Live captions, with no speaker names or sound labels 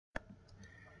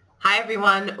Hi,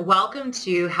 everyone. Welcome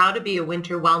to How to Be a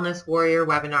Winter Wellness Warrior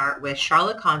webinar with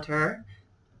Charlotte Conter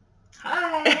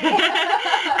Hi.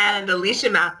 and Alicia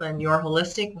Matlin, your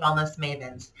holistic wellness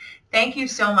mavens. Thank you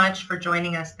so much for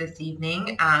joining us this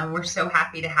evening. We're so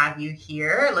happy to have you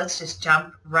here. Let's just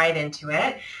jump right into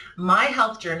it. My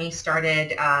health journey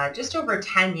started just over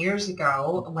 10 years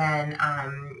ago when,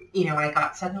 I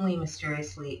got suddenly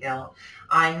mysteriously ill.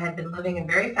 I had been living a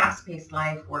very fast-paced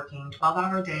life, working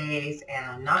 12-hour days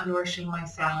and not nourishing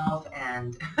myself,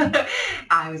 and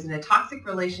I was in a toxic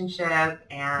relationship,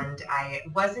 and I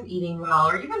wasn't eating well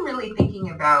or even really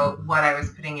thinking about what I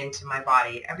was putting into my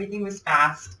body. Everything was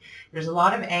fast. There's a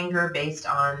lot of anger based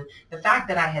on the fact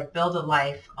that I had built a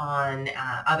life on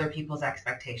other people's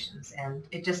expectations, and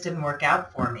it just didn't work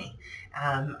out for me.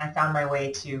 I found my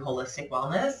way to holistic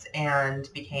wellness and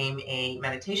became a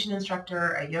meditation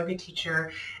instructor, a yoga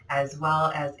teacher, as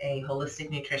well as a holistic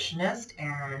nutritionist.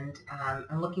 And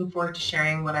I'm looking forward to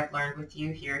sharing what I've learned with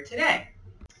you here today.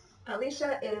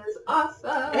 Alicia is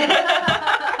awesome.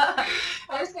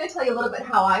 I'm just going to tell you a little bit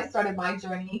how I started my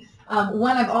journey.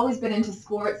 One, I've always been into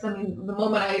sports. I mean, the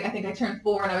moment I think I turned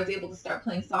 4 and I was able to start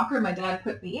playing soccer, my dad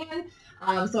put me in.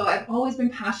 So I've always been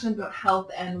passionate about health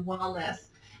and wellness.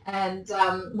 And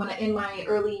in my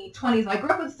early 20s, I grew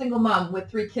up with a single mom with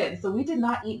 3 kids, so we did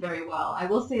not eat very well. I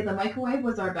will say the microwave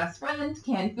was our best friend.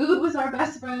 Canned food was our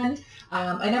best friend.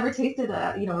 I never tasted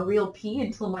a real pea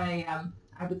until my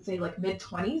I would say like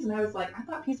mid-20s, and I was like, I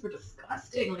thought peas were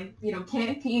disgusting, like,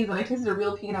 canned peas, and I tasted a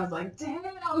real pea, and I was like,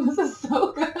 damn, this is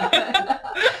so good.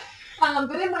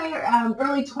 But in my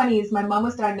early 20s, my mom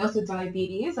was diagnosed with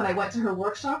diabetes, and I went to her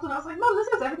workshop, and I was like, Mom, this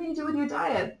has everything to do with your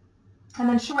diet. And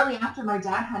then shortly after, my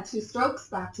dad had 2 strokes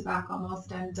back to back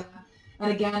almost, and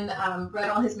again, read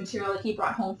all his material that he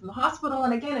brought home from the hospital,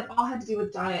 and again, it all had to do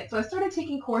with diet. So I started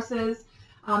taking courses,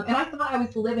 and I thought I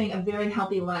was living a very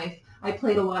healthy life. I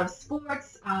played a lot of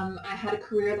sports. I had a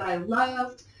career that I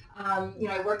loved.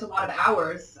 I worked a lot of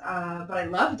hours, but I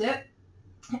loved it.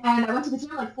 And I went to the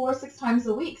gym like 4 or 6 times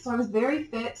a week, so I was very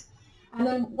fit. And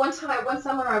then one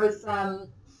summer, I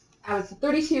was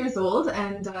 32 years old,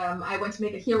 and I went to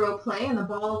make a hero play, and the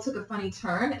ball took a funny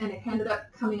turn, and it ended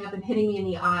up coming up and hitting me in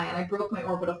the eye, and I broke my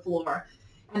orbital floor.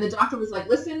 And the doctor was like,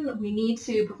 listen, we need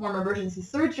to perform emergency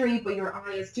surgery, but your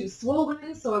eye is too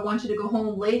swollen, so I want you to go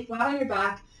home, lay flat on your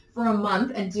back for a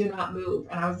month and do not move.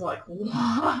 And I was like,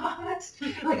 what?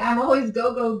 Like, I'm always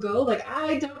go, go, go. Like,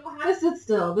 I don't know how to sit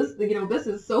still. This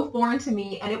is so foreign to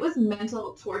me. And it was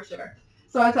mental torture.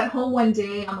 So I was at home one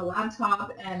day on the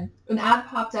laptop, and an ad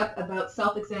popped up about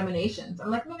self-examinations.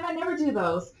 I'm like, man, I never do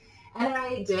those. And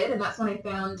I did, and that's when I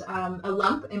found a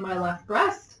lump in my left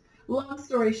breast. Long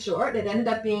story short, it ended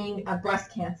up being a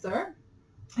breast cancer.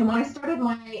 And when I started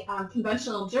my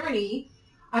conventional journey,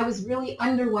 I was really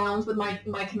underwhelmed with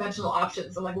my conventional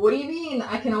options. I'm like, what do you mean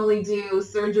I can only do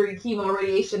surgery, chemo,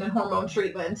 radiation, and hormone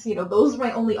treatments? Those are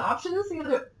my only options.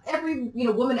 Every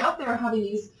woman out there having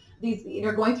these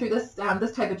going through this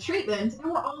type of treatment, and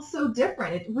we're all so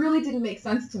different. It really didn't make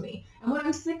sense to me. And when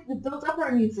I'm sick, we build up our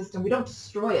immune system. We don't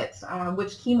destroy it,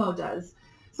 which chemo does.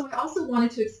 So I also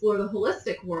wanted to explore the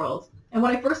holistic world. And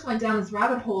when I first went down this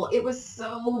rabbit hole, it was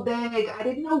so big. I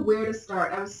didn't know where to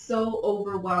start. I was so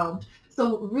overwhelmed.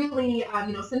 So really,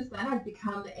 since then, I've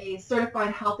become a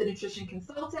certified health and nutrition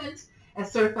consultant, a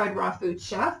certified raw food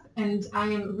chef, and I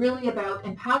am really about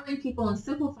empowering people and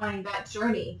simplifying that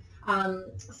journey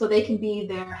so they can be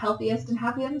their healthiest and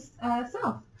happiest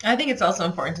self. I think it's also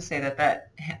important to say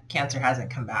that cancer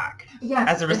hasn't come back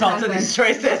as a result of these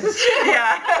choices.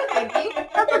 Yeah.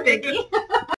 That's a biggie.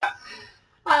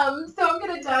 So I'm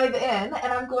going to dive in,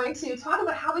 and I'm going to talk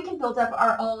about how we can build up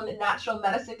our own natural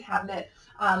medicine cabinet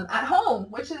at home,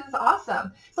 which is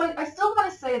awesome. So I still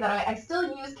want to say that I still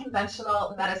use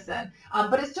conventional medicine,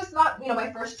 but it's just not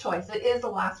my first choice. It is the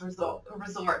last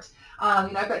resort.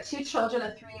 I've got 2 children, a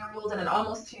 3-year-old and an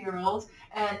almost 2-year-old,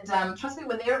 and trust me,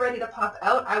 when they were ready to pop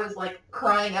out, I was like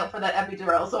crying out for that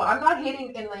epidural. So I'm not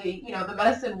hating in the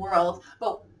medicine world,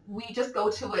 but we just go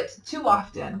to it too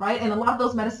often, right? And a lot of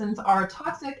those medicines are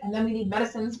toxic, and then we need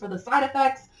medicines for the side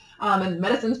effects, and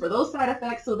medicines for those side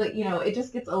effects, so that it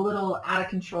just gets a little out of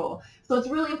control. So it's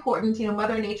really important.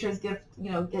 Mother Nature has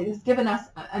given us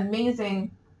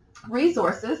amazing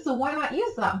resources, so why not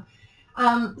use them?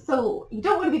 So you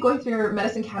don't want to be going through your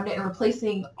medicine cabinet and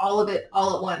replacing all of it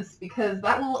all at once, because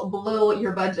that will blow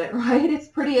your budget, right? It's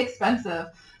pretty expensive.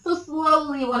 So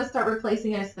slowly you want to start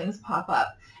replacing it as things pop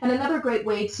up. And another great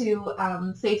way to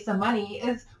save some money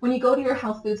is when you go to your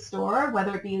health food store,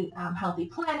 whether it be Healthy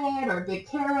Planet or Big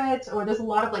Carrot, or there's a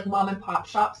lot of like mom and pop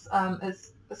shops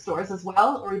as stores as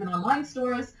well, or even online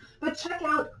stores, but check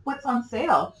out what's on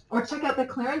sale or check out the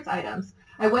clearance items.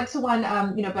 I went to one,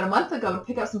 about a month ago to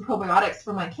pick up some probiotics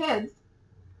for my kids.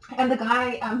 And the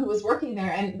guy who was working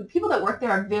there, and the people that work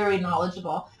there are very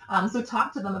knowledgeable, so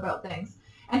talk to them about things.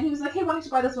 And he was like, hey, why don't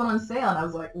you buy this one on sale? And I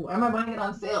was like, why am I buying it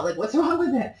on sale? Like, what's wrong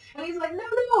with it? And he's like,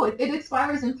 no, it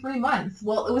expires in 3 months.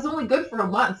 Well, it was only good for a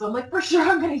month. So I'm like, for sure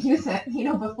I'm going to use it,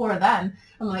 before then.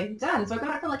 I'm like, done. So I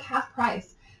got it for like half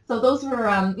price. So those were,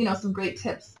 some great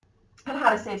tips on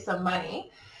how to save some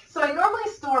money. So I normally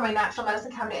store my natural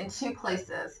medicine cabinet in 2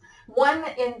 places. One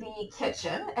in the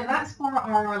kitchen, and that's for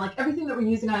our everything that we're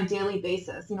using on a daily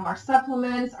basis. Our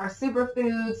supplements, our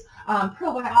superfoods,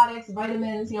 probiotics,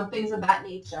 vitamins, things of that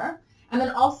nature. And then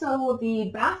also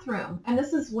the bathroom, and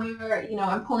this is where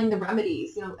I'm pulling the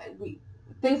remedies,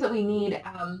 things that we need,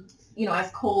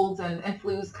 as colds and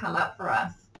flus come up for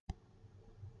us.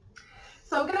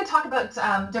 So I'm going to talk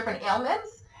about different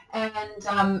ailments and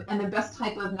the best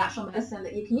type of natural medicine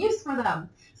that you can use for them.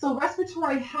 So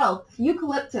respiratory health,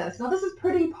 eucalyptus. Now this is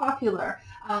pretty popular.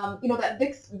 That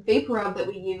Vicks vapor rub that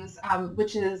we use,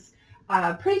 which is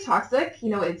pretty toxic.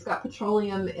 It's got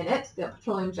petroleum in it, the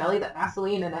petroleum jelly, that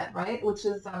Vaseline in it, right? Which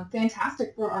is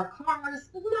fantastic for our cars,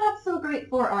 not so great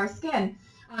for our skin.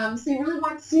 So you really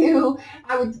want to,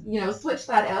 I would, switch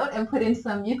that out and put in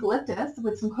some eucalyptus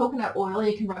with some coconut oil.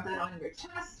 You can rub that on your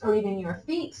chest or even your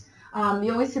feet.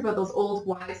 You always hear about those old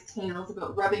wives' tales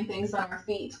about rubbing things on our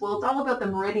feet. Well, it's all about the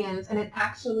meridians, and it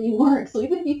actually works. So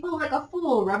even if you feel like a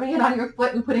fool rubbing it on your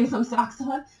foot and putting some socks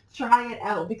on, try it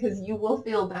out because you will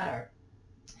feel better.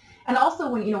 And also,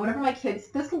 whenever my kids,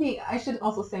 this can be, I should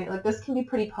also say, this can be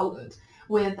pretty potent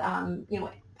with,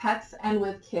 pets and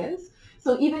with kids.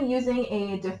 So even using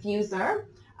a diffuser,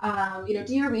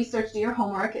 do your research, do your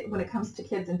homework when it comes to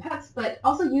kids and pets, but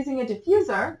also using a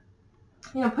diffuser,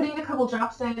 putting a couple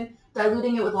drops in,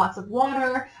 diluting it with lots of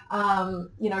water. I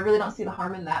really don't see the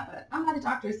harm in that, but I'm not a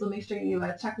doctor, so make sure you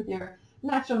check with your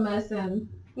natural medicine,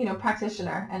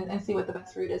 practitioner and see what the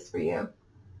best route is for you.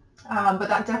 But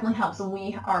that definitely helps when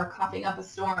we are coughing up a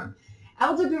storm.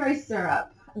 Elderberry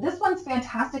syrup. This one's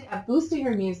fantastic at boosting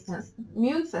your immune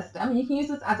system. You can use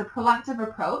this as a proactive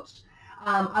approach.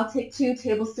 I'll take 2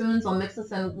 tablespoons, I'll mix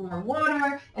this in warm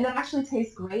water, and it actually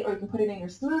tastes great, or you can put it in your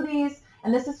smoothies.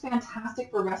 And this is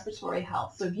fantastic for respiratory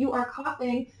health. So if you are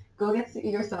coughing, go get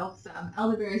yourself some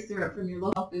elderberry syrup from your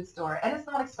local food store. And it's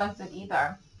not expensive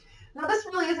either. Now this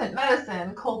really isn't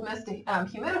medicine, cold mist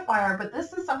humidifier, but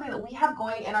this is something that we have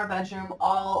going in our bedroom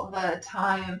all the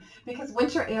time because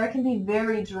winter air can be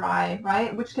very dry,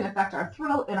 right? Which can affect our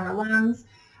throat and our lungs.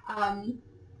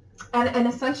 And an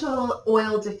essential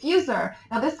oil diffuser.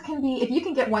 Now this can be, if you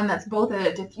can get one that's both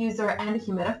a diffuser and a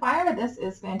humidifier, this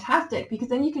is fantastic because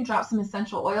then you can drop some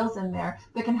essential oils in there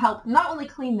that can help not only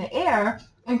clean the air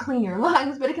and clean your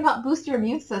lungs, but it can help boost your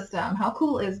immune system. How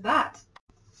cool is that?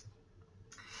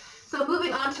 So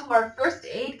moving on to our first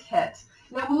aid kit.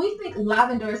 Now when we think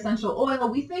lavender essential oil,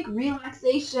 we think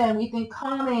relaxation, we think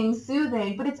calming,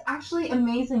 soothing, but it's actually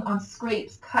amazing on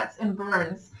scrapes, cuts, and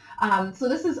burns. So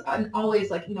this is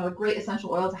always a great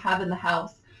essential oil to have in the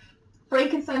house.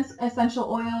 Frankincense essential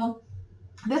oil.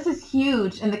 This is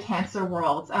huge in the cancer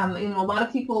world. A lot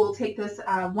of people will take this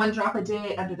 1 drop a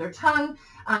day under their tongue,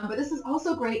 but this is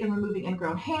also great in removing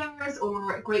ingrown hairs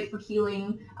or great for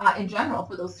healing in general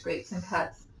for those scrapes and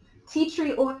cuts. Tea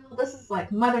tree oil. This is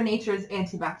like Mother Nature's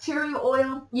antibacterial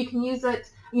oil. You can use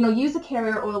it, use a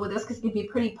carrier oil with this because it can be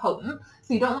pretty potent.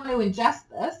 So you don't want to ingest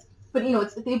this. But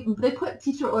they put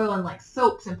tea tree oil in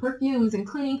soaps and perfumes and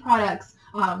cleaning products,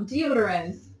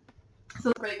 deodorants. So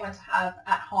it's a great one to have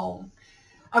at home.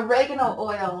 Oregano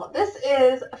oil. This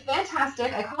is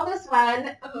fantastic. I call this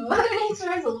one Mother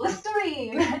Nature's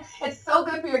Listerine. It's so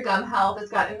good for your gum health.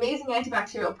 It's got amazing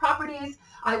antibacterial properties.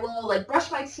 I will brush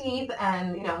my teeth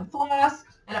and floss.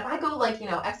 And if I go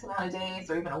X amount of days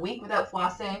or even a week without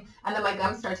flossing, and then my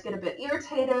gums start to get a bit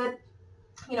irritated,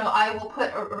 I will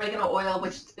put oregano oil,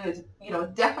 which is,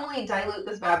 definitely dilute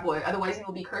this bad boy. Otherwise, you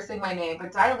will be cursing my name.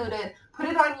 But dilute it, put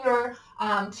it on your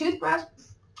toothbrush,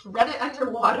 run it under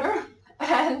water,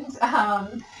 and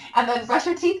then brush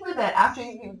your teeth with it. After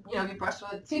you brush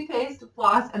with toothpaste,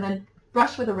 floss, and then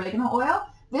brush with oregano oil.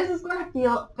 This is going to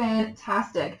feel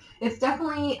fantastic. It's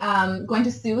definitely going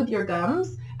to soothe your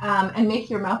gums and make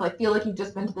your mouth feel like you've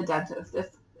just been to the dentist.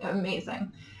 It's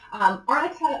amazing.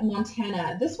 Arnica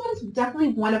montana. This one's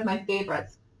definitely one of my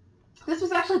favorites. This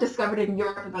was actually discovered in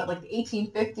Europe about like the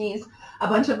 1850s. A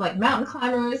bunch of like mountain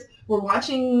climbers were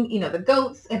watching, the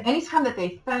goats, and anytime that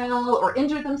they fell or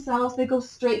injured themselves, they go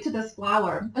straight to this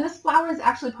flower. And this flower is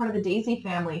actually part of the daisy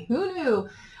family. Who knew?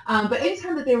 But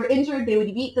anytime that they were injured, they would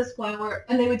eat this flower,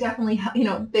 and they would definitely,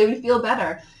 they would feel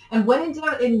better. And when in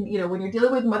doubt, when you're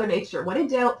dealing with Mother Nature, when in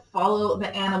doubt, follow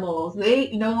the animals.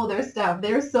 They know their stuff.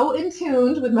 They're so in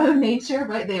tune with Mother Nature,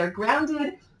 right? They are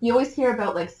grounded. You always hear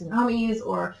about like tsunamis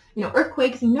or,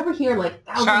 earthquakes. You never hear like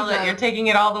thousands Charlotte, you're taking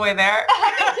it all the way there.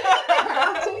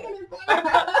 I'm taking it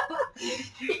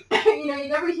there. You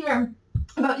never hear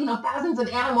about, thousands of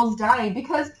animals dying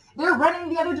because they're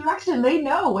running the other direction. They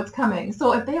know what's coming.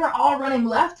 So if they are all running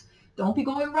left, don't be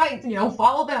going right.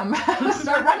 Follow them.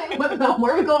 Start running with them.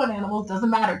 Where are we going, animals? Doesn't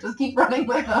matter. Just keep running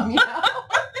with them,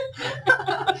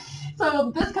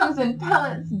 So this comes in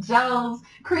pellets, gels,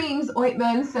 creams,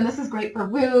 ointments, and this is great for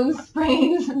wounds,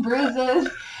 sprains, bruises.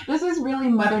 This is really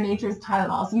Mother Nature's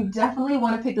Tylenol. So you definitely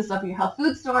want to pick this up at your health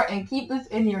food store and keep this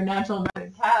in your natural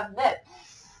medicine cabinet.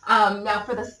 Now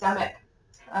for the stomach.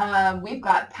 We've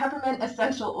got peppermint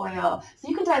essential oil. So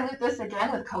you can dilute this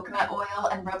again with coconut oil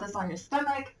and rub this on your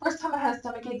stomach. First time I had a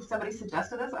stomach ache, somebody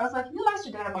suggested this. I was like, you lost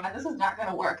your damn mind. This is not going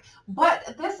to work.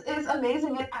 But this is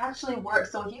amazing. It actually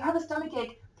works. So if you have a stomach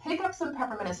ache, pick up some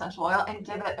peppermint essential oil and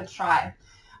give it a try.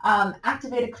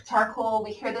 Activated charcoal.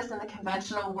 We hear this in the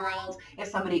conventional world. If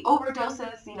somebody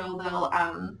overdoses,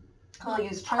 they'll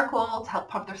use charcoal to help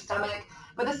pump their stomach.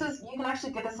 But you can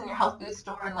actually get this in your health food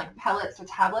store in like pellets or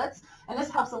tablets. And this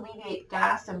helps alleviate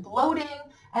gas and bloating.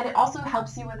 And it also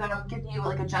helps you with, give you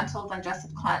like a gentle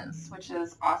digestive cleanse, which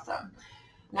is awesome.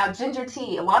 Now, ginger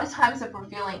tea. A lot of times if we're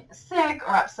feeling sick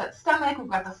or upset stomach, we've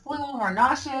got the flu, we're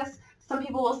nauseous, some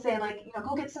people will say like,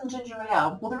 go get some ginger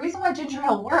ale. Well, the reason why ginger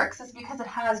ale works is because it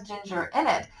has ginger in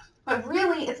it. But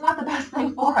really, it's not the best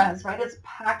thing for us, right? It's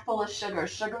packed full of sugar.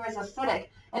 Sugar is acidic,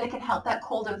 and it can help that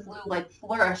cold and flu like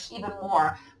flourish even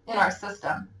more in our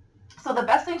system. So the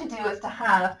best thing to do is to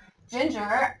have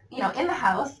ginger, in the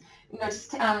house.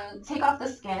 Just take off the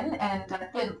skin and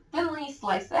thinly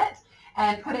slice it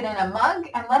and put it in a mug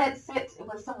and let it sit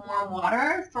with some warm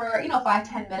water for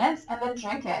 5-10 minutes and then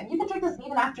drink it. You can drink this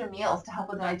even after meals to help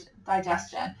with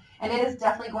digestion, and it is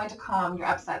definitely going to calm your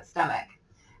upset stomach.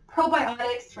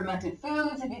 Probiotics, fermented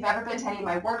foods. If you've ever been to any of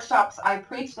my workshops, I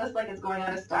preach this like it's going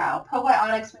out of style.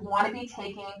 Probiotics we want to be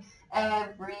taking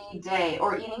every day,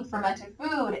 or eating fermented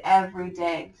food every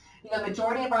day. The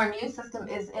majority of our immune system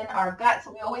is in our gut,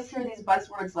 so we always hear these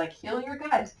buzzwords like heal your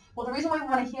gut. Well, the reason why we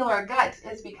want to heal our gut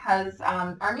is because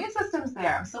our immune system's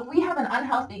there. So if we have an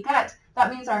unhealthy gut,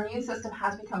 that means our immune system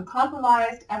has become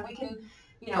compromised, and we can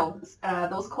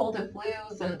those cold and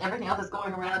flus and everything else that's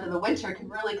going around in the winter can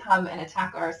really come and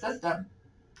attack our system.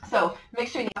 So make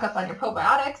sure you stock up on your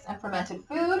probiotics and fermented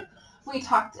food. We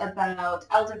talked about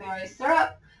elderberry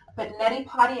syrup, but neti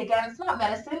potty, again, it's not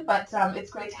medicine, but it's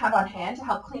great to have on hand to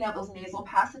help clean out those nasal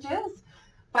passages.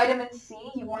 Vitamin C,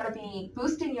 you want to be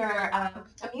boosting your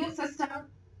immune system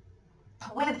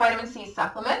with vitamin C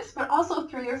supplements, but also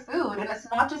through your food, and it's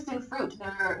not just in fruit.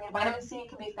 Vitamin C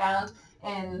can be found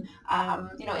in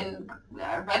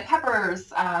red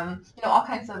peppers, all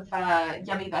kinds of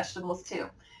yummy vegetables too.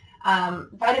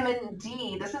 Vitamin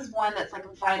D, this is one that's like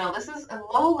vital. This is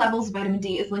low levels of vitamin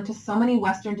D is linked to so many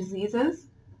Western diseases,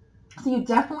 so you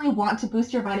definitely want to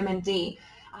boost your vitamin D.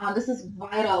 This is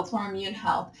vital to our immune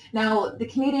health. Now, the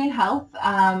Canadian Health,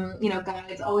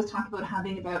 guides always talk about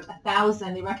having about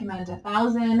 1,000. They recommend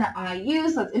 1,000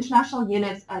 IUs, so it's international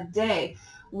units a day.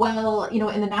 Well,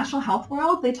 in the national health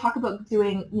world, they talk about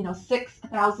doing,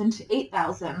 6,000 to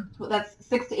 8,000. Well, that's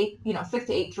 6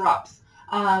 to 8 drops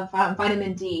of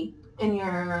vitamin D in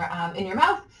your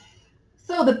mouth.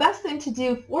 So the best thing to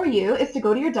do for you is to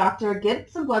go to your doctor, get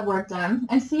some blood work done,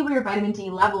 and see where your vitamin D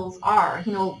levels are.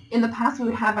 In the past we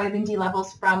would have vitamin D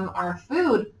levels from our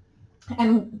food,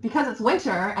 and because it's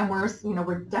winter and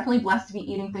we're definitely blessed to be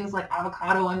eating things like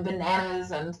avocado and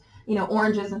bananas and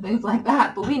oranges and things like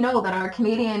that. But we know that our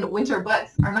Canadian winter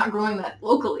butts are not growing that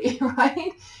locally,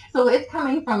 right? So it's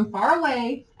coming from far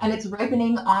away and it's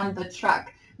ripening on the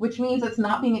truck, which means it's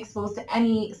not being exposed to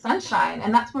any sunshine.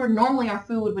 And that's where normally our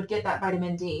food would get that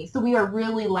vitamin D. So we are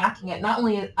really lacking it. Not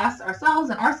only us, ourselves,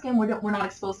 and our skin, we're not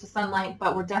exposed to sunlight,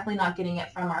 but we're definitely not getting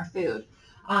it from our food.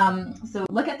 So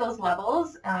look at those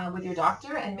levels with your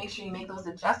doctor and make sure you make those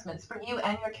adjustments for you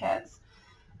and your kids.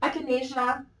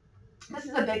 Echinacea. This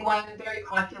is a big one, very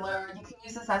popular. You can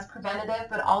use this as preventative,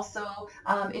 but also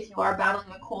if you are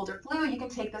battling a cold or flu, you can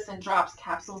take this in drops,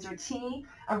 capsules, or tea.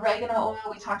 Oregano oil,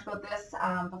 we talked about this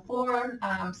before,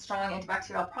 strong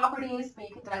antibacterial properties, but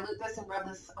you can dilute this and rub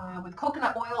this with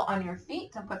coconut oil on your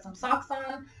feet and put some socks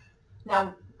on.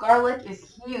 Now, garlic is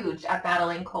huge at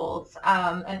battling colds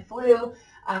and flu.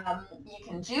 You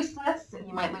can juice this, and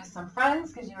you might lose some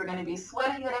friends because you're going to be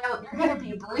sweating it out, you're going to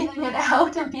be breathing it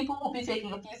out, and people will be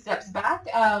taking a few steps back.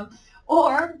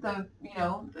 Or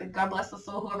God bless the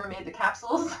soul, whoever made the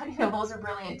capsules, those are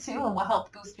brilliant too and will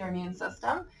help boost your immune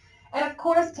system. And of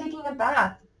course, taking a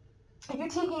bath. If you're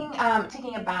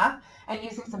taking a bath and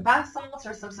using some bath salts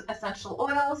or some essential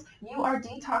oils, you are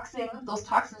detoxing those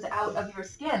toxins out of your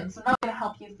skin. So not going to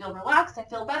help you feel relaxed and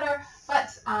feel better, but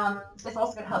it's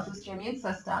also going to help boost your immune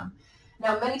system.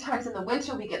 Now, many times in the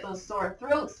winter, we get those sore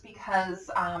throats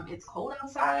because it's cold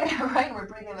outside, right? We're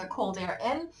breathing the cold air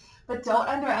in, but don't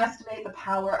underestimate the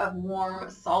power of warm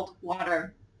salt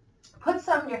water. Put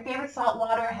some of your favorite salt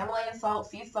water, Himalayan salt,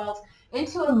 sea salt,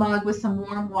 into a mug with some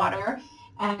warm water.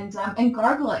 And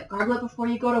gargle it. Gargle it before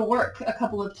you go to work a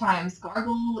couple of times.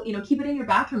 Gargle, keep it in your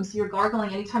bathroom so you're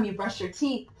gargling anytime you brush your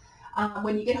teeth.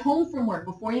 When you get home from work,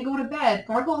 before you go to bed,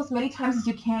 gargle as many times as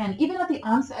you can, even at the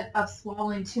onset of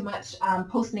swallowing too much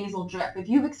post-nasal drip. If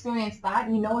you've experienced that,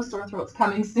 you know a sore throat's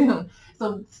coming soon.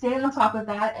 So stay on top of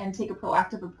that and take a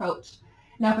proactive approach.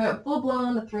 Now, if you're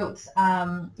full-blown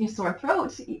your sore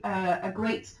throat, a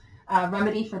great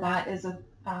remedy for that is a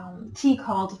tea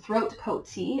called Throat Coat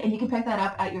Tea, and you can pick that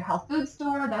up at your health food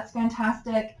store. That's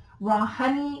fantastic. Raw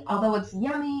honey, although it's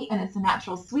yummy and it's a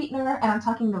natural sweetener, and I'm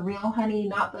talking the real honey,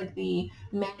 not like the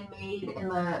man-made in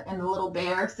the little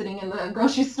bear sitting in the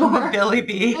grocery store. Billy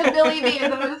Bee. The Billy Bee, is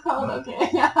that what it's called? Okay,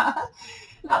 yeah.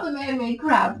 Not the man-made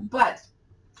crap, but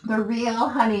the real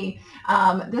honey.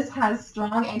 This has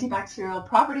strong antibacterial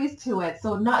properties to it,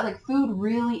 so not like food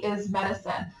really is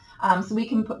medicine. So we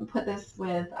can put this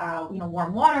with,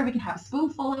 warm water. We can have a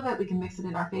spoonful of it. We can mix it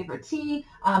in our favorite tea,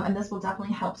 and this will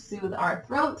definitely help soothe our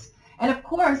throat. And of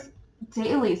course,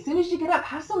 daily, as soon as you get up,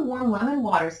 have some warm lemon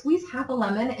water. Squeeze half a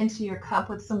lemon into your cup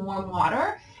with some warm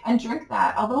water and drink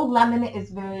that. Although lemon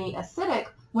is very acidic,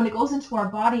 when it goes into our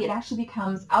body, it actually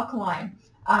becomes alkaline.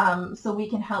 So we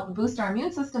can help boost our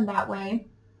immune system that way.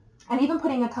 And even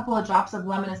putting a couple of drops of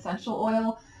lemon essential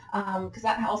oil, because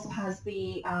that also has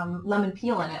the lemon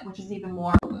peel in it, which is even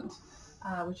more potent,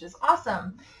 which is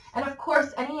awesome. And of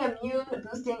course, any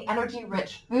immune-boosting,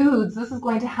 energy-rich foods, this is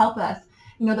going to help us.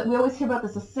 That we always hear about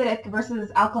this acidic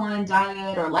versus alkaline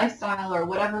diet or lifestyle or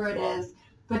whatever it is,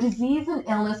 but disease and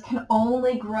illness can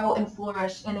only grow and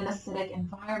flourish in an acidic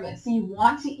environment. So you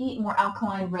want to eat more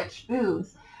alkaline-rich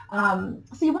foods.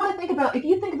 So you want to think about, if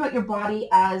you think about your body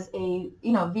as a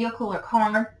vehicle or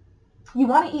car, you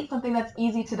want to eat something that's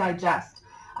easy to digest.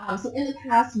 So in the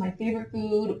past, my favorite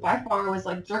food by far was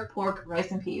like jerk pork,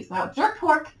 rice and peas. Now, jerk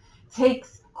pork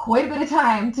takes quite a bit of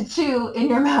time to chew in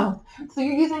your mouth. So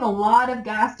you're using a lot of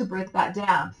gas to break that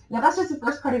down. Now, that's just the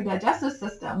first part of your digestive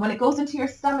system. When it goes into your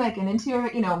stomach and into your,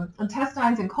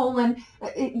 intestines and colon,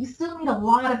 you still need a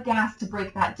lot of gas to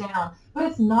break that down. But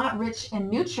it's not rich in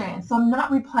nutrients, so I'm not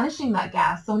replenishing that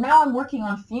gas. So now I'm working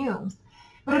on fumes.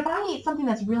 But if I eat something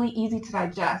that's really easy to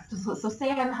digest, so say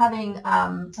I'm having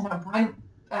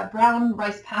brown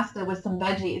rice pasta with some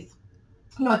veggies,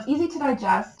 it's easy to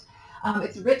digest,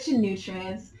 it's rich in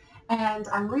nutrients, and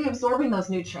I'm reabsorbing those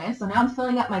nutrients. So now I'm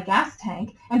filling up my gas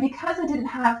tank, and because I didn't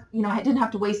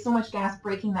have to waste so much gas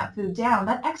breaking that food down,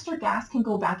 that extra gas can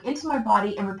go back into my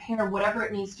body and repair whatever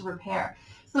it needs to repair.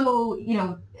 So,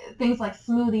 things like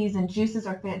smoothies and juices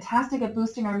are fantastic at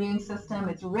boosting our immune system.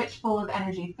 It's rich, full of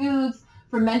energy foods.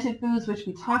 Fermented foods, which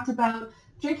we talked about.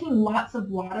 Drinking lots of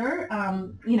water,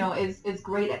 is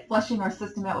great at flushing our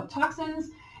system out with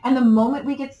toxins. And the moment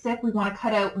we get sick, we want to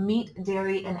cut out meat,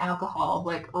 dairy, and alcohol,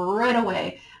 like right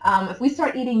away. If we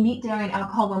start eating meat, dairy, and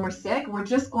alcohol when we're sick, we're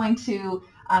just going to,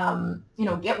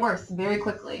 get worse very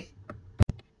quickly.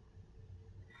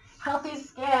 Healthy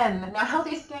skin. Now,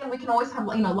 healthy skin, we can always have,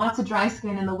 lots of dry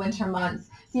skin in the winter months.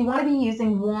 So you want to be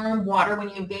using warm water when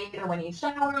you bathe or when you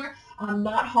shower.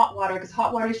 Not hot water, because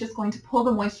hot water is just going to pull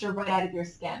the moisture right out of your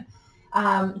skin.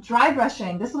 Dry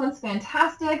brushing, this one's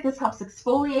fantastic. This helps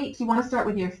exfoliate. You want to start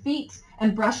with your feet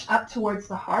and brush up towards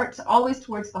the heart, always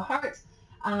towards the heart.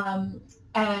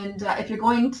 If you're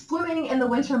going swimming in the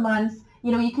winter months,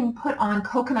 you can put on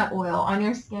coconut oil on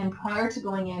your skin prior to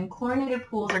going in. Chlorinated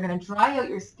pools are going to dry out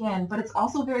your skin, but it's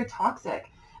also very toxic.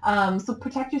 So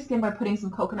protect your skin by putting some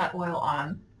coconut oil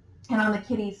on, and on the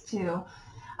kitties too.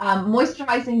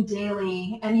 Moisturizing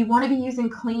daily, and you want to be using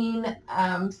clean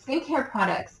skincare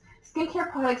products.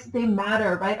 skincare products, they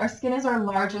matter, right? Our skin is our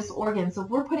largest organ. So if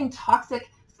we're putting toxic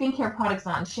skincare products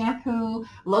on, shampoo,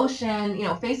 lotion,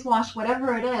 face wash,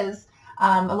 whatever it is,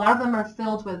 a lot of them are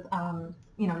filled with,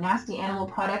 nasty animal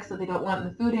products that they don't want in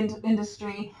the food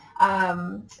industry,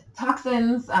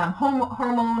 toxins,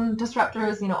 hormone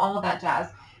disruptors, all of that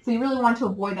jazz. So you really want to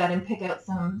avoid that and pick out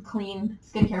some clean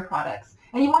skincare products.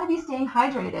 And you want to be staying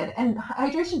hydrated. And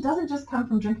hydration doesn't just come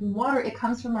from drinking water, it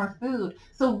comes from our food.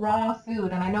 So raw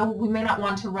food. And I know we may not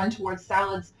want to run towards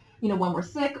salads, when we're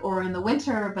sick or in the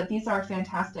winter, but these are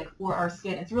fantastic for our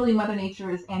skin. It's really Mother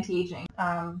Nature's anti-aging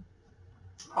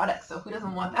products. So who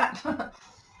doesn't want that?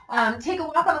 Take a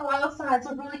walk on the wild side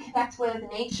to really connect with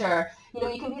nature.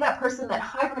 You can be that person that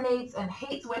hibernates and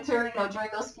hates winter, during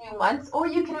those few months, or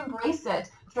you can embrace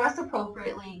it. Dress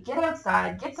appropriately, get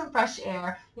outside, get some fresh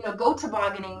air, go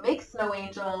tobogganing, make snow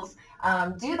angels,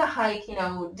 do the hike,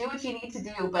 do what you need to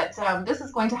do. But this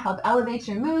is going to help elevate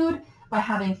your mood by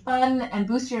having fun and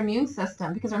boost your immune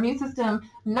system, because our immune system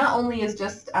not only is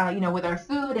just, with our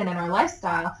food and in our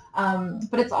lifestyle,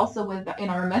 but it's also in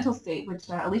our mental state, which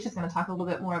Alicia's going to talk a little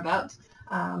bit more about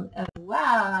as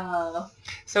well.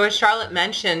 So as Charlotte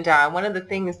mentioned, one of the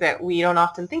things that we don't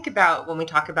often think about when we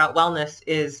talk about wellness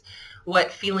is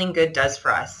what feeling good does for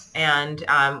us. And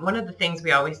one of the things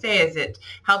we always say is it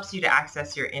helps you to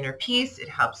access your inner peace. It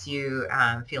helps you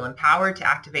feel empowered to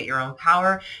activate your own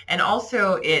power. And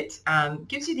also it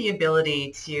gives you the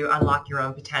ability to unlock your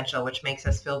own potential, which makes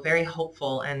us feel very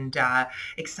hopeful and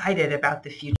excited about the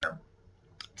future.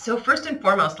 So first and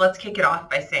foremost, let's kick it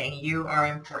off by saying you are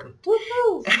important.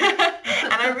 Woo-hoo!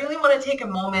 And I really want to take a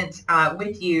moment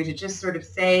with you to just sort of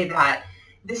say that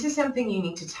this is something you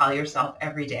need to tell yourself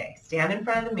every day. Stand in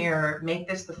front of the mirror, make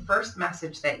this the first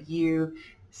message that you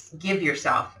give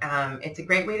yourself. It's a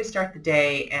great way to start the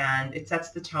day, and it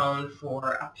sets the tone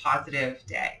for a positive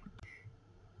day.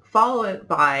 Follow it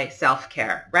by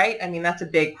self-care, right? I mean, that's a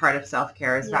big part of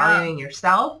self-care is valuing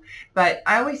yourself. But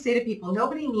I always say to people,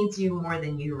 nobody needs you more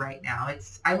than you right now.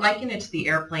 I liken it to the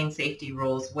airplane safety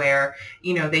rules where,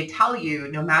 they tell you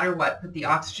no matter what, put the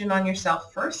oxygen on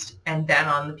yourself first and then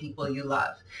on the people you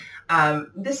love.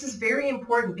 This is very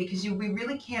important because we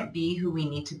really can't be who we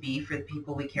need to be for the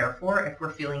people we care for if we're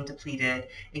feeling depleted,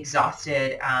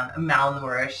 exhausted,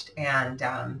 malnourished, and,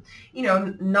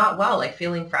 not well, like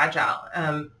feeling fragile.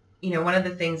 One of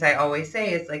the things I always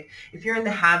say is like, if you're in the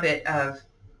habit of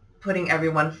putting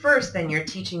everyone first, then you're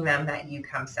teaching them that you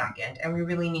come second. And we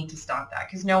really need to stop that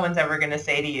because no one's ever going to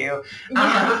say to you,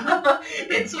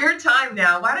 it's your time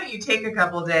now. Why don't you take a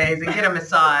couple days and get a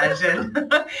massage? And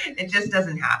it just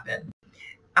doesn't happen.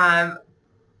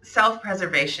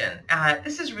 Self-preservation.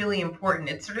 This is really important.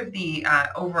 It's sort of the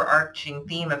overarching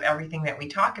theme of everything that we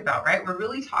talk about, right? We're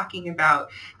really talking about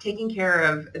taking care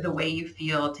of the way you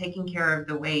feel, taking care of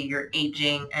the way you're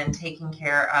aging, and taking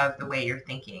care of the way you're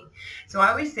thinking. So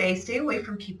I always say, stay away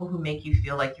from people who make you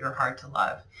feel like you're hard to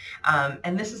love.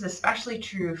 And this is especially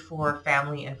true for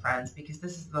family and friends because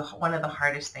this is one of the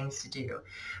hardest things to do.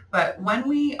 But when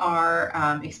we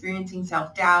are experiencing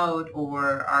self-doubt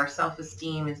or our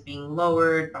self-esteem is being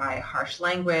lowered by harsh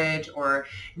language or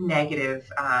negative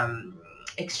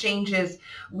exchanges,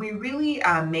 we really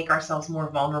make ourselves more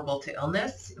vulnerable to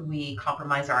illness. We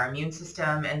compromise our immune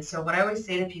system. And so what I always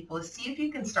say to people is see if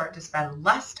you can start to spend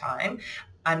less time.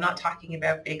 I'm not talking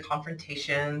about big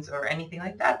confrontations or anything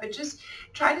like that, but just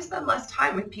try to spend less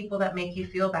time with people that make you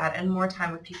feel bad and more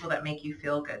time with people that make you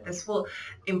feel good. This will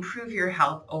improve your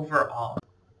health overall.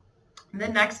 The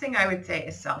next thing I would say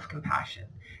is self-compassion.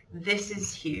 This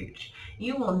is huge.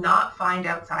 You will not find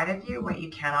outside of you what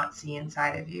you cannot see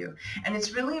inside of you. And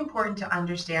it's really important to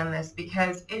understand this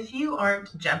because if you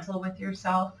aren't gentle with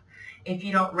yourself, if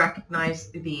you don't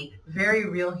recognize the very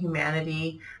real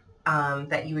humanity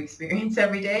that you experience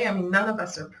every day, I mean, none of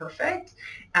us are perfect,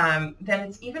 then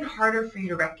it's even harder for you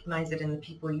to recognize it in the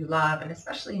people you love and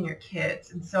especially in your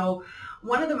kids. And so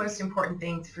one of the most important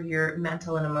things for your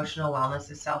mental and emotional wellness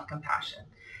is self-compassion.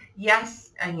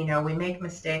 Yes, and we make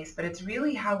mistakes, but it's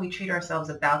really how we treat ourselves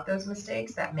about those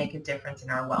mistakes that make a difference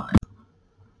in our wellness.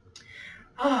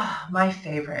 Oh, my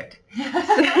favorite.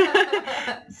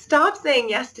 Stop saying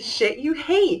yes to shit you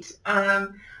hate.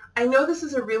 I know this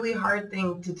is a really hard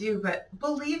thing to do, but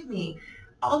believe me,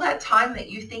 all that time that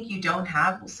you think you don't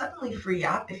have will suddenly free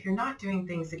up if you're not doing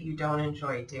things that you don't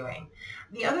enjoy doing.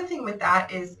 The other thing with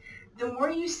that is the more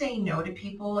you say no to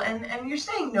people, and you're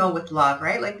saying no with love,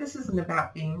 right? Like this isn't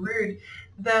about being rude.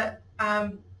 The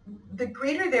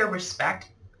greater their respect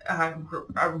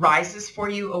rises for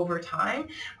you over time,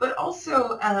 but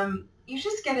also you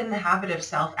just get in the habit of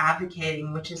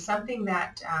self-advocating, which is something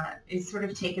that is sort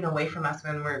of taken away from us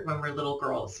when we're little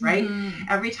girls, right? Mm-hmm.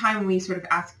 Every time we sort of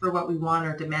asked for what we want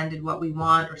or demanded what we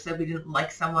want or said we didn't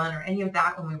like someone or any of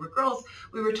that when we were girls,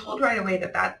 we were told right away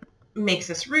that that makes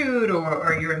us rude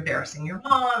or you're embarrassing your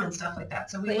mom and stuff like that.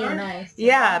 So we learned, nice.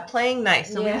 yeah, playing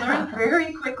nice. So we Yeah. learned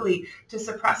very quickly to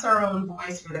suppress our own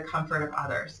voice for the comfort of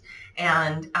others.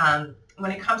 And when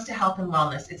it comes to health and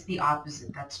wellness, it's the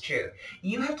opposite. That's true.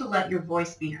 You have to let your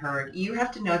voice be heard. You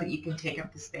have to know that you can take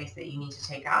up the space that you need to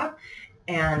take up.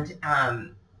 And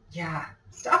yeah,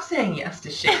 stop saying yes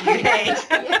to shit you hate.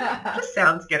 Yeah. Just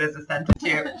sounds good as a sentence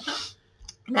too.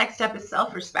 Next up is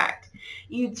self-respect.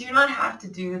 You do not have to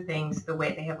do the things the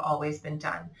way they have always been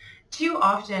done. Too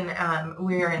often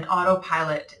we're in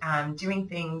autopilot doing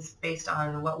things based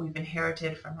on what we've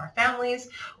inherited from our families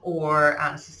or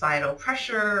societal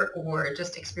pressure or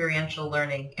just experiential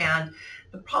learning. And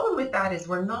the problem with that is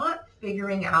we're not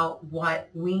figuring out what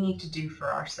we need to do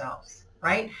for ourselves,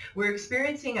 right? We're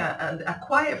experiencing a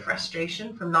quiet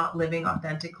frustration from not living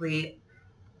authentically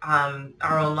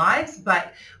our own lives,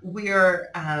 but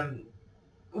we're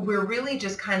really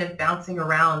just kind of bouncing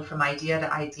around from idea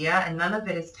to idea, and none of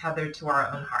it is tethered to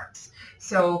our own hearts.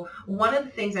 So one of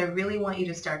the things I really want you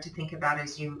to start to think about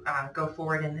as you go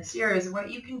forward in this year is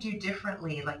what you can do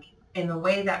differently, like in the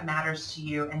way that matters to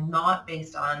you and not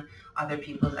based on other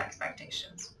people's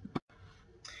expectations.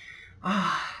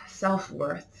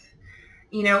 Self-worth.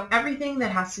 You know, everything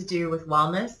that has to do with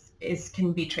wellness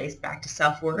can be traced back to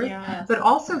self-worth, Yes. but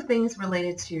also things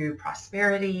related to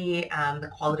prosperity,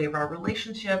 the quality of our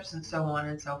relationships, and so on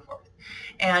and so forth.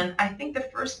 And I think the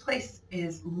first place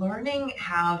is learning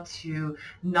how to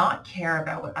not care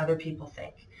about what other people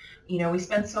think. You know, we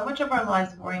spend so much of our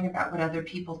lives worrying about what other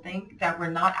people think that we're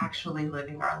not actually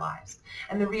living our lives.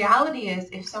 And the reality is,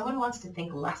 if someone wants to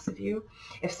think less of you,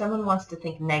 if someone wants to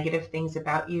think negative things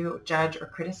about you, judge or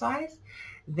criticize,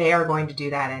 they are going to do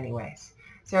that anyways.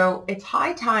 So it's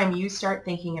high time you start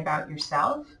thinking about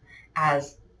yourself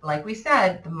as, like we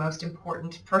said, the most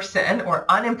important person or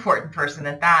unimportant person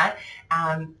at that,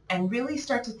 and really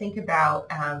start to think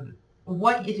about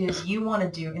what it is you want to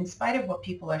do in spite of what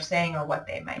people are saying or what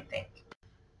they might think.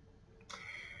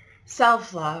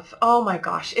 Self-love. Oh my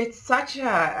gosh, it's such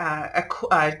a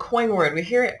coin word. We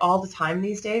hear it all the time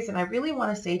these days, and I really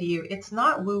want to say to you, it's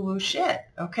not woo-woo shit,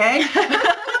 okay?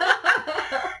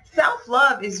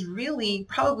 Self-love is really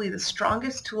probably the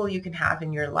strongest tool you can have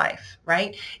in your life,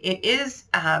 right? It is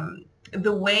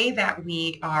the way that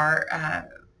we are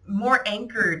more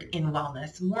anchored in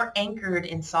wellness, more anchored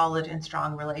in solid and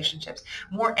strong relationships,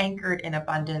 more anchored in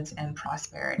abundance and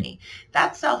prosperity.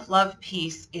 That self-love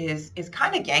piece is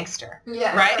kind of gangster,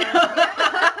 Yeah.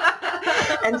 right?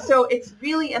 And so it's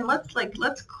really, and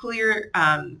let's clear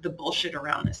the bullshit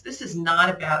around this. This is not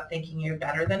about thinking you're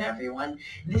better than everyone.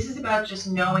 This is about just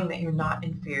knowing that you're not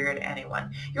inferior to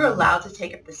anyone. You're allowed to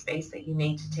take up the space that you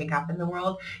need to take up in the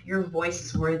world. Your voice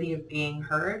is worthy of being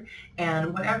heard.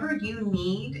 And whatever you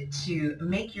need to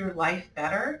make your life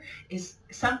better is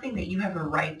something that you have a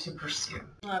right to pursue.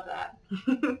 Love that.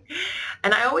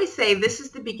 And I always say this is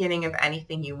the beginning of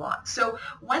anything you want. So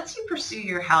once you pursue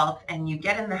your health and you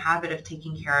get in the habit of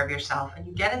taking care of yourself and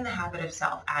you get in the habit of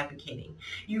self-advocating,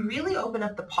 you really open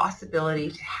up the possibility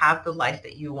to have the life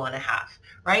that you want to have,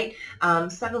 right?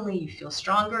 Suddenly you feel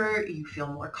stronger, you feel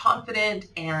more confident,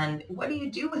 and what do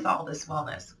you do with all this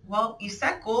wellness? Well, you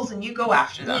set goals and you go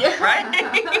after them,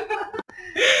 right?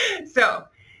 So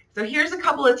here's a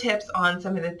couple of tips on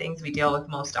some of the things we deal with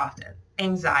most often.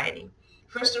 Anxiety.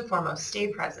 First and foremost, stay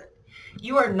present.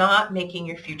 You are not making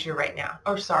your future right now.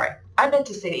 Oh, sorry. I meant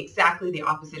to say exactly the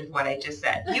opposite of what I just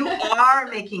said. You are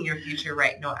making your future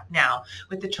right now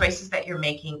with the choices that you're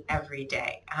making every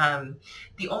day.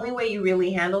 The only way you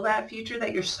really handle that future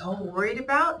that you're so worried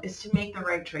about is to make the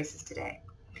right choices today.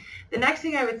 The next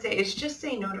thing I would say is just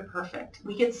say no to perfect.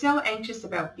 We get so anxious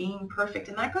about being perfect,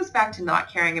 and that goes back to not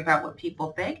caring about what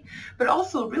people think, but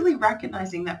also really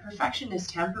recognizing that perfection is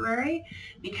temporary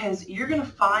because you're going to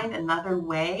find another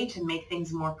way to make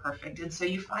things more perfect. And so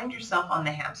you find yourself on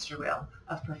the hamster wheel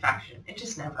of perfection. It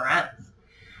just never ends.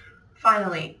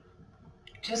 Finally,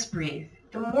 just breathe.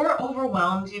 The more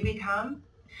overwhelmed you become,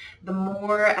 the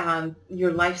more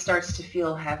your life starts to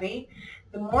feel heavy,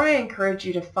 the more I encourage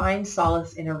you to find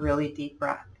solace in a really deep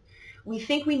breath. We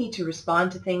think we need to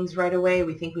respond to things right away.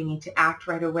 We think we need to act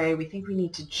right away. We think we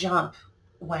need to jump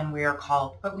when we are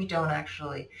called, but we don't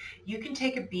actually. You can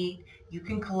take a beat, you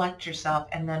can collect yourself,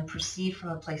 and then proceed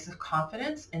from a place of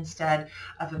confidence instead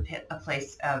of a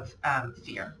place of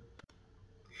fear.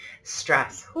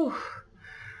 Stress. Whew.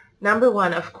 Number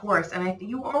one, of course, and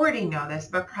you already know this,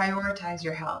 but prioritize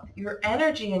your health. Your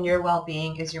energy and your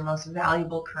well-being is your most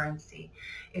valuable currency.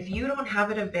 If you don't have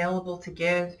it available to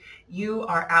give, you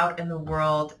are out in the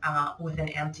world with an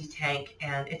empty tank,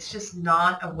 and it's just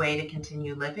not a way to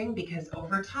continue living, because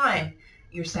over time,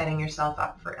 you're setting yourself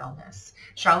up for illness.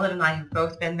 Charlotte and I have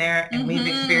both been there, and we've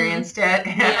experienced it,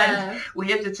 and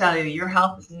we have to tell you, your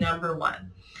health is number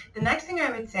one. The next thing I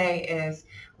would say is,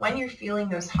 when you're feeling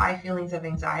those high feelings of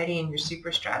anxiety and you're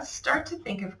super stressed, start to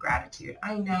think of gratitude.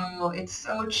 I know it's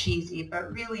so cheesy,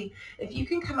 but really, if you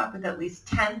can come up with at least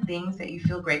 10 things that you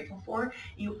feel grateful for,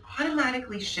 you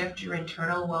automatically shift your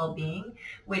internal well-being,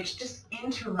 which just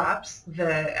interrupts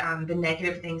the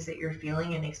negative things that you're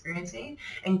feeling and experiencing,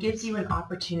 and gives you an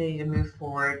opportunity to move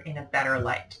forward in a better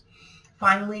light.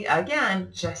 Finally, again,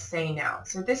 just say no.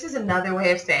 So this is another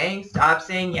way of saying stop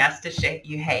saying yes to shit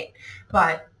you hate.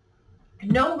 But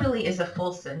no really is a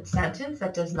full sentence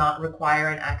that does not require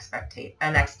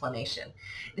an explanation.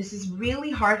 This is really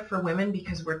hard for women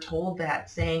because we're told that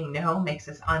saying no makes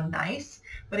us unnice.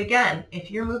 But again, if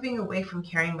you're moving away from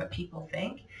caring what people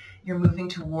think, you're moving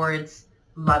towards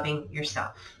loving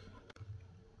yourself.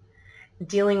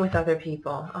 Dealing with other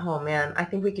people. Oh man, I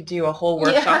think we could do a whole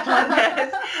workshop on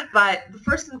this. But the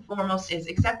first and foremost is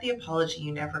accept the apology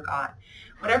you never got.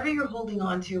 Whatever you're holding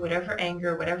on to, whatever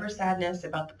anger, whatever sadness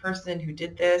about the person who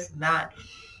did this and that,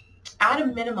 at a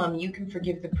minimum, you can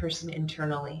forgive the person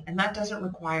internally, and that doesn't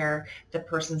require the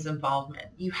person's involvement.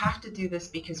 You have to do this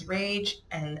because rage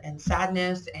and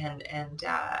sadness and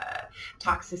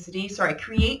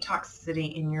create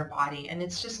toxicity in your body, and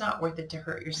it's just not worth it to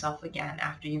hurt yourself again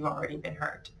after you've already been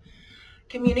hurt.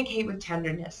 Communicate with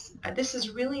tenderness. This is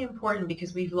really important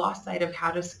because we've lost sight of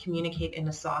how to communicate in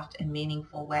a soft and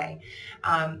meaningful way.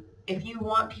 If you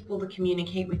want people to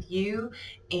communicate with you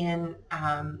in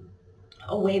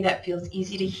a way that feels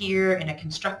easy to hear, in a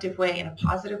constructive way, in a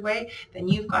positive way, then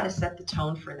you've got to set the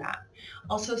tone for that.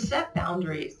 Also, set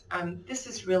boundaries. This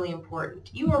is really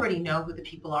important. You already know who the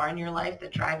people are in your life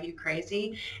that drive you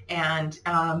crazy, and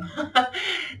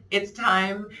it's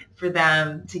time for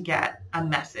them to get a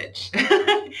message.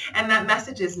 And that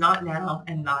message is not now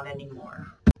and not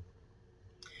anymore.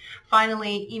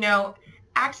 Finally,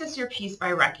 access your peace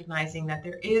by recognizing that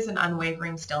there is an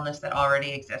unwavering stillness that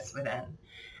already exists within.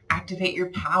 Activate your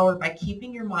power by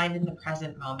keeping your mind in the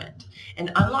present moment,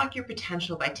 and unlock your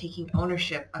potential by taking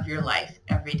ownership of your life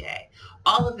every day.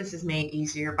 All of this is made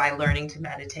easier by learning to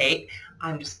meditate.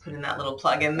 I'm just putting that little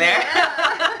plug in there.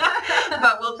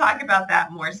 But we'll talk about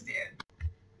that more soon.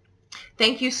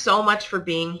 Thank you so much for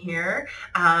being here.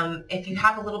 If you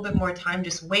have a little bit more time,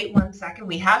 just wait 1 second.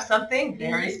 We have something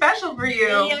very special for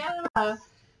you. Yeah.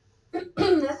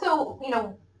 So,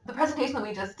 the presentation that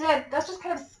we just did, that's just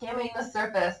kind of skimming the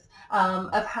surface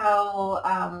of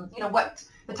how, what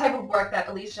the type of work that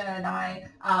Alicia and I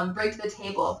bring to the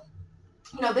table.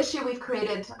 This year we've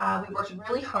worked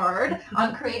really hard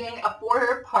on creating a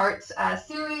 4-part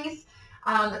series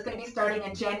that's going to be starting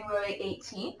in January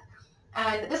 18th.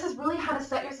 And this is really how to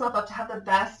set yourself up to have the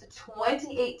best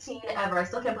 2018 ever. I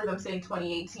still can't believe I'm saying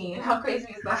 2018. How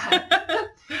crazy is that?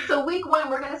 So week 1,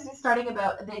 we're going to be starting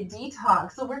about the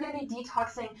detox. So we're going to be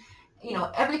detoxing,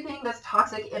 everything that's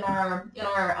toxic in our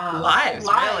lives,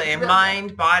 really.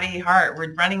 Mind, body, heart.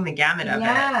 We're running the gamut of it.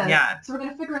 Yeah. So we're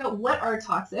going to figure out what are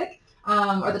toxic,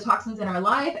 or the toxins in our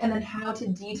life, and then how to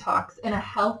detox in a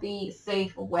healthy,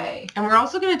 safe way. And we're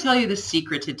also going to tell you the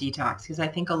secret to detox, because I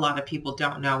think a lot of people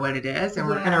don't know what it is, and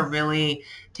we're going to really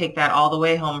take that all the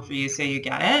way home for you so you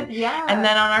get it. Yeah. And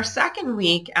then on our second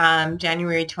week,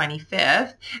 January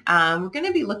 25th, we're going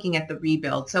to be looking at the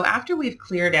rebuild. So after we've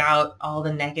cleared out all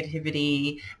the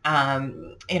negativity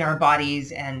in our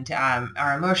bodies and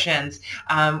our emotions,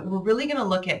 we're really going to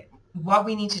look at what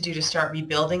we need to do to start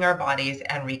rebuilding our bodies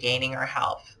and regaining our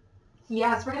health.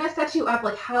 Yes, we're going to set you up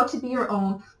like how to be your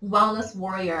own wellness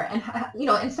warrior, and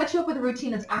and set you up with a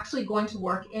routine that's actually going to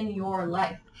work in your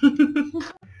life.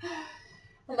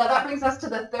 Now that brings us to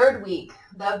the 3rd week,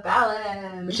 the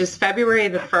balance. Which is February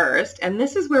the 1st. And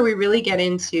this is where we really get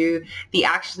into the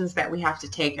actions that we have to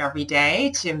take every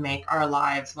day to make our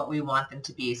lives what we want them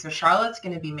to be. So Charlotte's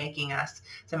going to be making us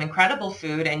some incredible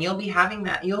food, and you'll be having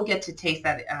that. You'll get to taste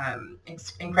that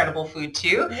incredible food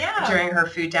too during her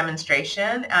food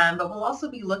demonstration. But we'll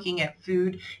also be looking at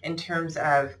food in terms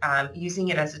of using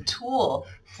it as a tool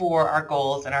for our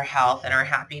goals and our health and our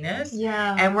happiness.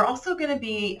 Yeah. And we're also going to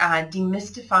be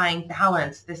demystifying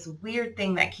balance, this weird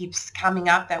thing that keeps coming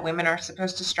up that women are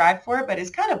supposed to strive for, but is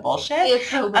kind of bullshit. It's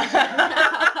so bullshit.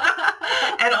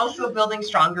 And also building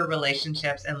stronger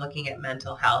relationships and looking at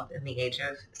mental health in the age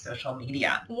of social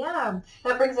media. Yeah,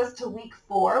 that brings us to week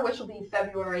 4, which will be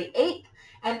February 8th.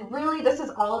 And really, this is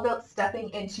all about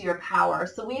stepping into your power.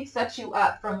 So we've set you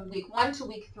up from week 1 to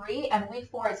week 3, and week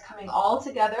 4 is coming all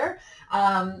together.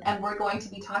 And we're going to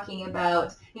be talking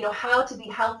about, how to be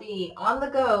healthy on the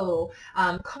go,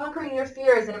 conquering your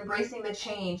fears and embracing the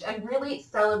change, and really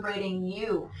celebrating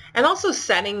you. And also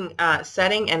setting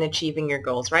and achieving your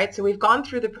goals, right? So we've gone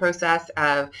through the process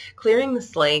of clearing the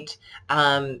slate,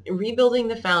 rebuilding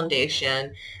the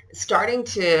foundation, starting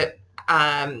to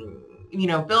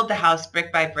build the house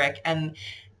brick by brick. And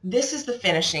this is the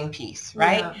finishing piece,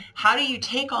 right? Yeah. How do you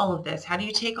take all of this? How do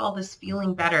you take all this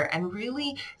feeling better and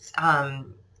really,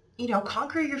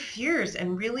 conquer your fears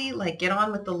and really get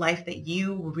on with the life that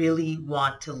you really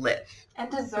want to live?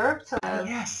 And deserve to live.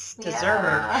 Yes, deserve.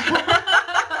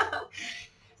 Yeah.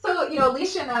 So,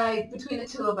 Alicia and I, between the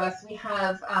two of us, we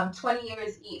have 20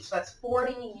 years each. That's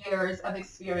 40 years of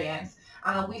experience.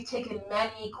 We've taken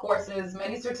many courses,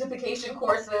 many certification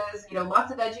courses,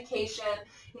 lots of education,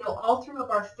 all through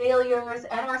of our failures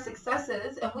and our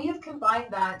successes. And we have combined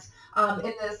that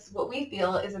in this, what we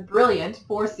feel is a brilliant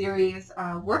 4-series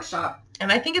workshop.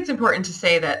 And I think it's important to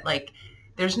say that,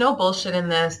 there's no bullshit in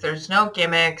this. There's no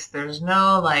gimmicks. There's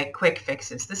no quick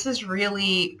fixes. This is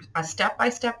really a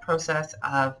step-by-step process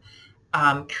of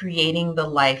creating the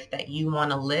life that you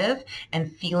want to live and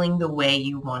feeling the way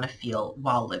you want to feel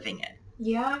while living it.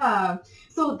 Yeah.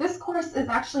 So this course is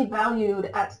actually valued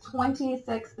at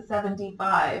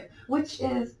 $26.75, which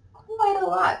is quite a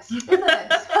lot, isn't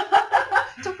it?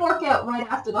 To fork out right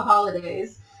after the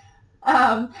holidays.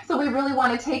 So we really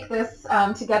want to take this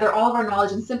together, all of our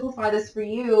knowledge, and simplify this for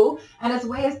you. And as a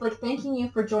way as thanking you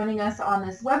for joining us on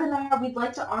this webinar, we'd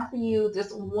like to offer you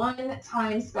this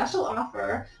one-time special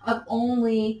offer of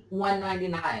only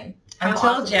 $199.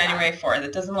 Until January 4th.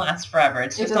 It doesn't last forever.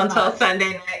 It's just until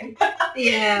Sunday night.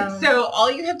 Yeah. So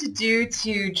all you have to do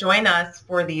to join us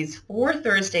for these 4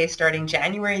 Thursdays starting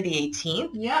January the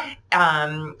 18th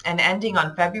and ending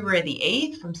on February the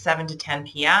 8th from 7 to 10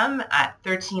 p.m. at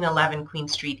 1311 Queen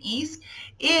Street East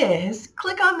is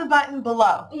click on the button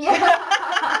below.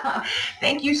 Yeah.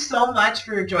 Thank you so much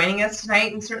for joining us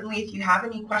tonight. And certainly if you have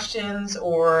any questions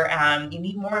or you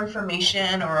need more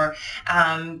information or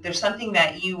there's something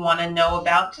that you want to know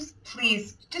about,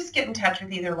 please get in touch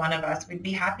with either one of us. We'd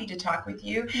be happy to talk with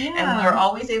you. Yeah. And we're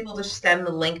always able to send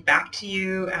the link back to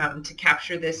you to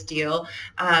capture this deal.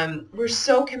 We're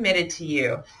so committed to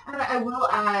you. And I will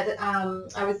add,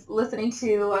 I was listening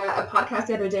to a podcast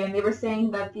the other day, and they were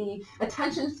saying that the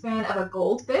attention span of a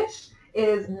goldfish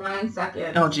is 9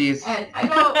 seconds. Oh, geez. And I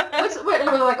know, and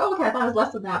we're like, oh, okay, I thought it was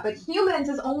less than that. But humans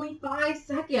is only 5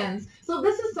 seconds. So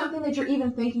this is something that you're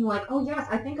even thinking oh, yes,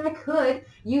 I think I could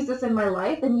use this in my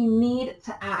life, and you need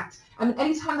to act. I mean,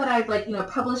 anytime that I've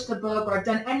published a book or I've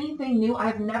done anything new,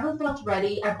 I've never felt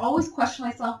ready. I've always questioned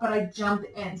myself, but I jump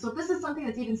in. So if this is something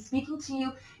that's even speaking to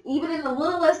you, even in the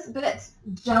littlest bit,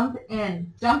 jump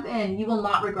in. Jump in. You will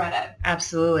not regret it.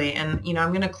 Absolutely. And,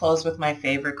 I'm going to close with my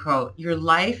favorite quote. Your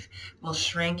life will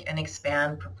shrink and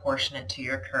expand proportionate to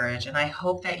your courage. And I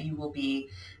hope that you will be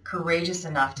courageous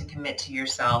enough to commit to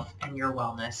yourself and your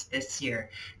wellness this year.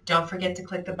 Don't forget to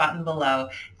click the button below.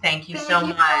 Thank you so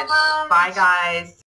much. Bye, guys.